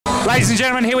Ladies and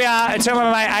gentlemen, here we are at Turbo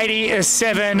MMA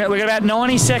 87. We've got about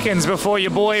 90 seconds before your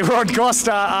boy Rod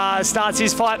Costa starts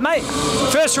his fight. Mate,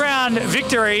 first round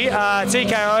victory,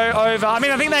 TKO over, I mean,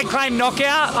 I think they claim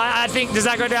knockout. I think, does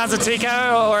that go down as a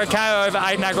TKO or a KO over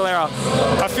Aiden Aguilera?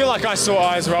 I feel like I saw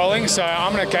eyes rolling, so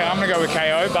I'm gonna go with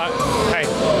KO, but hey.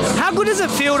 How good does it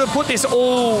feel to put this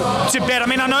all to bed? I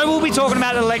mean, I know we'll be talking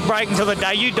about the leg break until the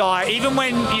day you die. Even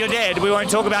when you're dead, we won't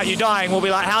talk about you dying. We'll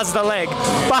be like, how's the leg?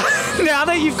 But now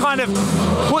that you've kind of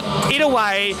put it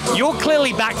away, you're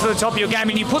clearly back to the top of your game,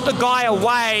 and you put the guy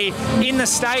away in the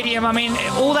stadium. I mean,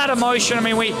 all that emotion. I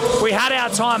mean, we had our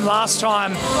time last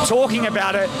time talking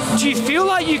about it. Do you feel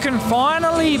like you can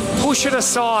finally push it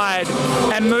aside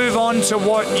and move on to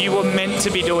what you were meant to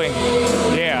be doing?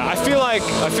 Yeah, I feel like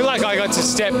I got to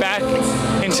step back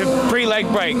into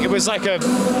pre-leg break. It was like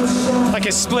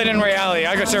a split in reality.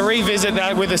 I got to revisit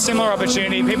that with a similar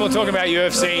opportunity. People talk about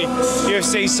UFC.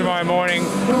 UFC's tomorrow morning.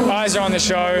 Eyes are on the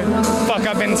show. Fuck,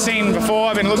 I've been seen before.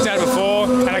 I've been looked at before,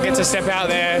 and I get to step out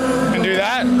there and do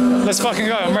that. Let's fucking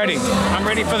go. I'm ready. I'm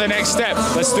ready for the next step.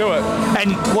 Let's do it.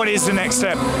 And what is the next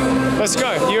step? Let's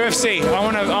go. UFC.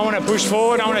 I want to push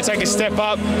forward. I want to take a step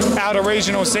up out of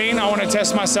regional scene. I want to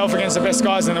test myself against the best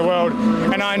guys in the world,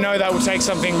 and I know that will take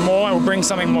something more. It will bring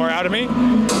something more out of me.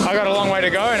 I got a long way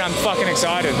to go, and I'm fucking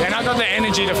excited. And I got the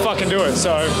energy to fucking do it.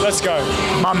 So let's go.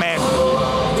 My man.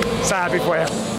 So happy for you.